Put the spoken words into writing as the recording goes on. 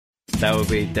That would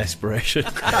be desperation.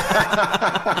 Clip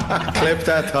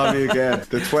that, Tommy, again.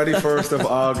 The 21st of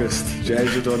August,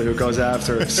 James O'Donoghue goes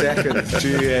after a second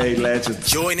GAA legend.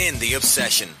 Join in the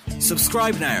obsession.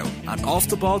 Subscribe now at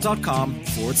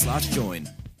offtheball.com/join.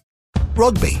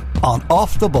 Rugby on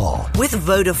Off the Ball. With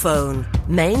Vodafone,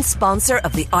 main sponsor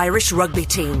of the Irish rugby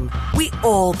team. We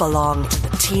all belong to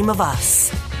the team of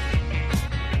us.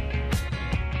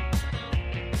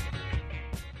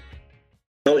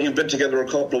 You've been together a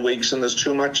couple of weeks and there's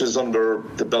 2 matches under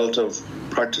the belt of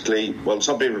practically, well,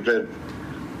 some people played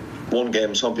 1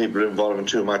 game, some people involved in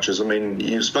 2 matches. I mean,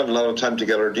 you've spent a lot of time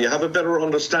together. Do you have a better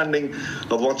understanding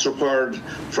of what's required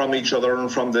from each other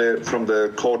and from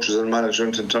the coaches and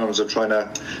management in terms of trying to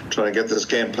get this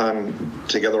game plan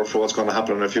together for what's going to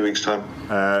happen in a few weeks' time?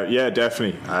 Yeah,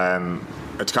 definitely.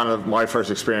 It's kind of my first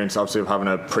experience, obviously, of having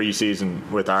a pre-season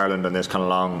with Ireland and this kind of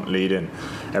long lead-in.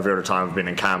 Every other time I've been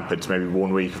in camp, it's maybe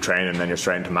 1 week of training and then you're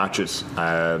straight into matches.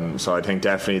 So I think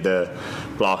definitely the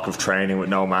block of training with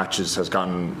no matches has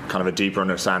gotten kind of a deeper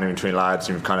understanding between lads.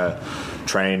 You've kind of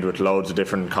trained with loads of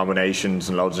different combinations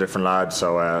and loads of different lads.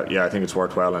 So yeah, I think it's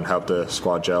worked well and helped the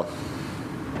squad gel.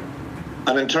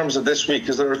 And in terms of this week,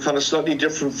 is there a kind of slightly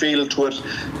different feel to it?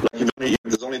 Like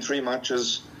there's only 3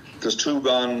 matches. There's 2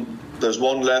 gone, there's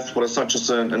 1 left, but it's not just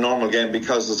a normal game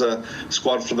because there's a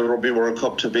squad for the Rugby World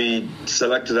Cup to be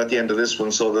selected at the end of this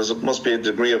one, so there must be a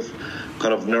degree of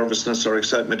kind of nervousness or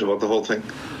excitement about the whole thing.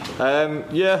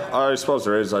 Yeah, I suppose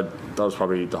there is. That was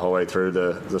probably the whole way through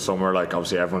the summer. Like,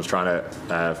 obviously everyone's trying to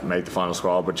make the final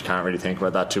squad, but you can't really think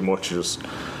about that too much. You just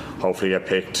hopefully get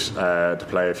picked to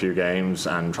play a few games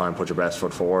and try and put your best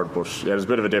foot forward. But yeah, there's a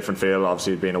bit of a different feel,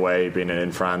 obviously, being away, being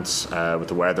in France with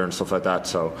the weather and stuff like that.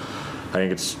 So I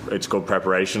think it's good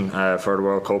preparation for the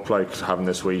World Cup, like having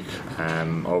this week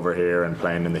over here and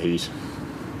playing in the heat.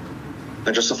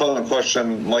 And just a follow-up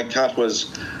question, my cat was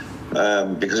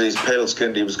because he's pale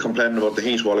skinned, he was complaining about the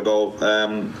heat a while ago. I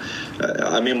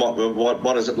mean,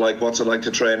 what is it like? What's it like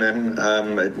to train in?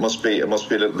 It must be a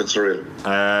little bit surreal.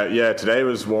 Yeah, today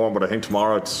was warm, but I think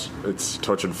tomorrow it's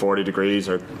touching 40 degrees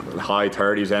or high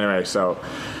 30s anyway. So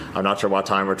I'm not sure what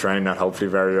time we're training at. Hopefully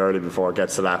very early before it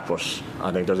gets to that. But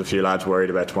I think there's a few lads worried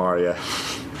about tomorrow. Yeah.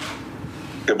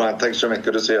 Good man. Thanks, Jimmy.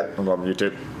 Good to see you. No problem. You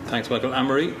too. Thanks, Michael.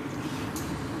 Anne-Marie.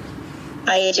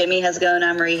 Hi Jimmy, how's it going?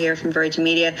 Anne-Marie here from Virgin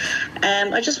Media.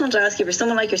 I just want to ask you, for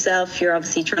someone like yourself, you're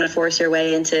obviously trying to force your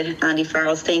way into Andy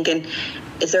Farrell's thinking.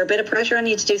 Is there a bit of pressure on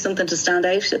you to do something to stand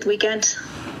out at the weekend?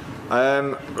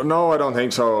 No, I don't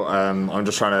think so. I'm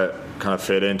just trying to kind of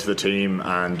fit into the team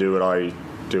and do what I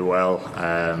do well.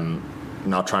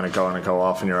 Not trying to go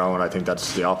off on your own. I think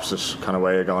that's the opposite kind of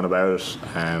way of going about it.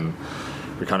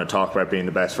 We kind of talk about being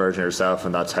the best version of yourself,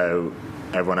 and that's how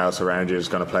everyone else around you is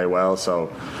going to play well.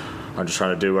 So I'm just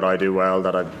trying to do what I do well,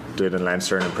 that I did in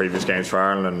Leinster and in previous games for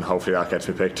Ireland, and hopefully that gets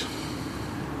me picked.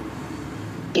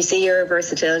 You see your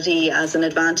versatility as an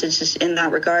advantage in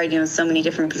that regard? You know, so many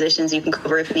different positions you can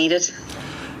cover if needed.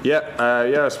 Yeah,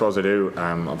 I suppose I do.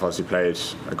 I've obviously played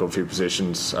a good few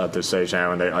positions at this stage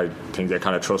now, and I think they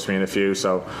kind of trust me in a few,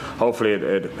 so hopefully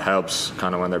it helps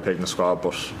kind of when they're picking the squad,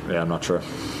 but yeah, I'm not sure.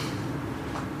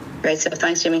 Great stuff.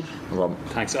 Thanks, Jimmy. No problem.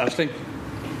 Thanks, Aisling.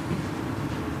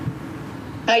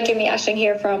 Hi Jimmy, Aisling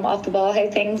here from Off the Ball. How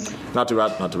things? Not too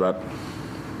bad.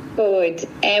 Good.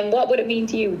 What would it mean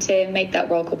to you to make that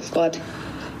World Cup squad?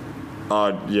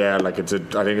 Yeah, like I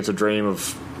think it's a dream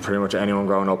of pretty much anyone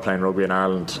growing up playing rugby in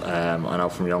Ireland. I know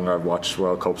from younger I've watched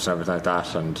World Cups and everything like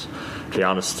that, and to be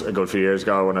honest, a good few years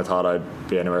ago when I thought I'd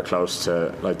be anywhere close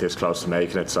to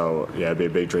making it, so yeah, it'd be a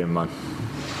big dream of mine.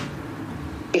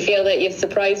 Do you feel that you've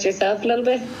surprised yourself a little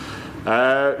bit?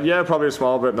 Yeah, probably a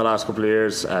small bit in the last couple of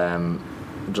years.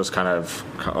 Just kind of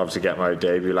obviously get my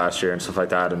debut last year and stuff like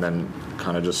that, and then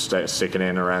kind of just sticking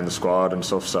in around the squad and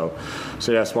stuff, so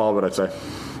yeah, small bit I'd say.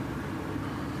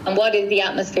 And what is the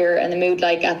atmosphere and the mood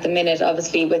like at the minute,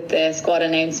 obviously with the squad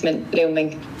announcement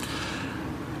looming?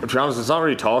 To be honest, it's not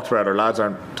really talked about. Our lads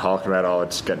aren't talking about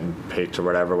it's getting picked or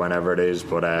whatever whenever it is,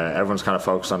 but everyone's kind of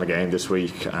focused on the game this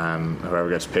week. Whoever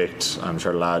gets picked, I'm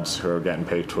sure the lads who are getting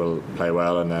picked will play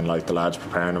well, and then like the lads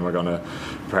preparing them are going to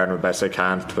prepare them the best they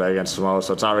can to play against Samoa,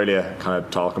 so it's not really a kind of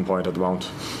talking point at the moment.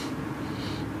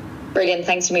 Brilliant,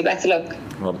 thanks to me, best of luck.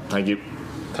 Well, thank you.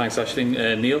 Thanks,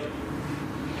 Aisling. Neil.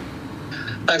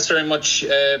 Thanks very much,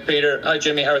 Peter. Hi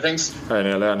Jimmy, how are things? Hi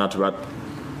Neil, yeah, not too bad.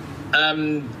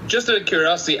 Just out of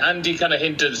curiosity, Andy kind of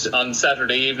hinted on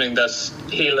Saturday evening that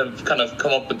he'll have kind of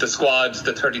come up with the squad,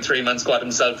 the 33-man squad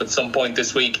himself at some point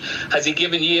this week. Has he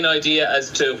given you an idea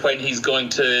as to when he's going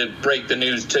to break the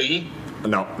news to you?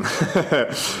 No,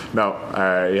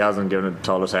 no, he hasn't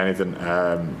told us anything.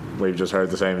 We've just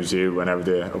heard the same as you whenever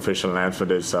the official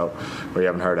announcement is, so we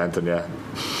haven't heard anything yet.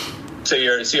 So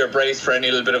you're braced for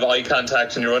any little bit of eye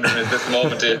contact, and you're wondering, is this the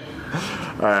moment to?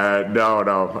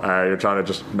 No. You're trying to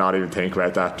just not even think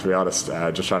about that, to be honest.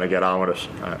 Just trying to get on with it.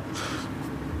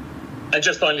 And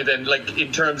just finally, then, like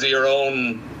in terms of your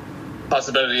own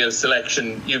possibility of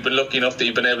selection, you've been lucky enough that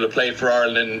you've been able to play for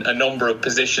Ireland in a number of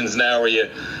positions now. Are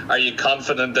you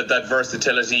confident that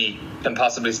versatility can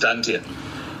possibly stand to you?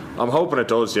 I'm hoping it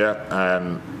does,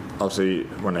 yeah. Obviously,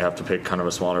 when they have to pick kind of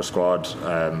a smaller squad,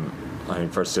 I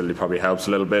think versatility probably helps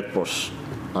a little bit, but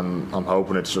I'm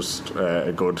hoping it's just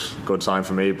a good sign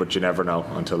for me, but you never know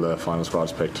until the final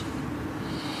squad's picked.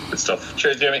 Good stuff.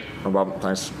 Cheers, Jimmy. No problem,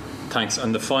 thanks.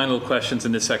 And the final questions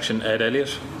in this section, Ed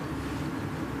Elliott.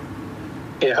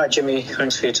 Yeah, hi Jimmy,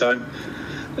 thanks for your time.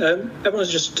 Everyone's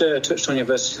just touched on your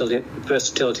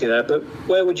versatility there, but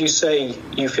where would you say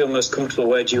you feel most comfortable?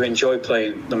 Where do you enjoy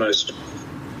playing the most?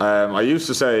 I used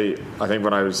to say, I think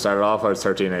when I started off I was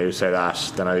 13, I used to say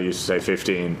that, then I used to say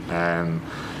 15. To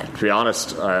be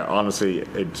honest, honestly,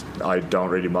 I don't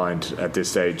really mind at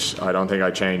this stage. I don't think I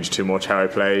change too much how I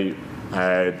play.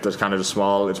 There's kind of the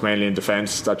small, it's mainly in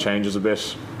defence that changes a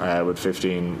bit with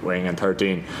 15 wing and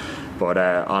 13. But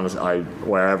honestly,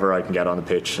 wherever I can get on the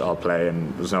pitch, I'll play,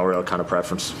 and there's no real kind of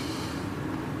preference.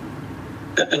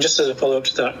 And just as a follow-up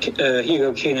to that,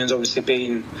 Hugo Keenan's obviously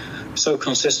been so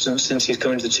consistent since he's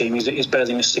come into the team. He's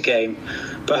barely missed a game.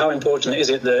 But how important is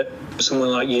it that someone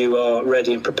like you are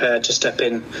ready and prepared to step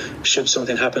in should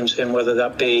something happen to him, whether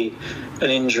that be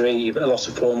an injury, a loss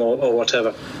of form, or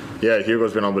whatever? Yeah,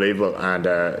 Hugo's been unbelievable, and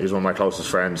he's one of my closest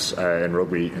friends in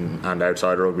rugby and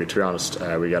outside rugby, to be honest.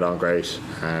 We get on great.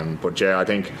 But yeah, I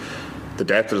think the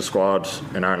depth of the squad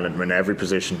in Ireland, in every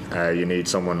position, you need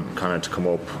someone kind of to come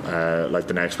up, like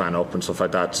the next man up and stuff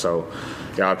like that. So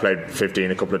yeah, I played 15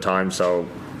 a couple of times, so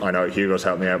I know Hugo's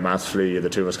helped me out massively.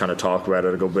 The two of us kind of talk about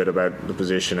it a good bit, about the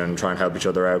position, and try and help each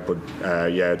other out. But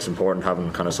yeah, it's important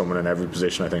having kind of someone in every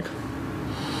position, I think.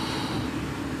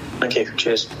 Thank you.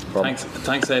 Cheers.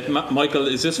 Thanks, Ed. Michael,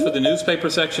 is this for the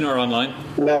newspaper section or online?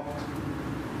 No.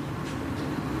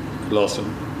 Lost him.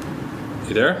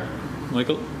 You there,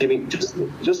 Michael? Maybe just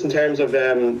in terms of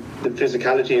the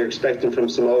physicality you're expecting from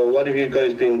Samoa, what have you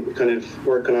guys been kind of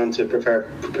working on to prepare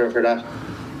for that?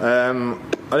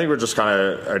 I think we're just kind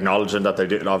of acknowledging that they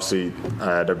did. Obviously,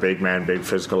 they're big men, big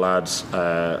physical lads.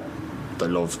 They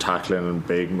love tackling and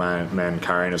big men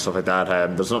carrying and stuff like that.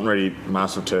 There's nothing really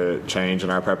massive to change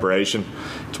in our preparation.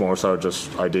 It's more so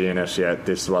just IDing it. Yeah,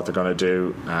 this is what they're going to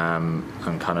do, and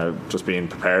kind of just being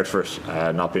prepared for it,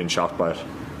 not being shocked by it.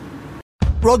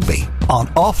 Rugby on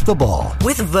Off the Ball.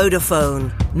 With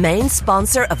Vodafone, main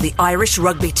sponsor of the Irish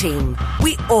rugby team.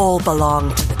 We all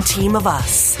belong to the team of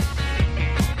us.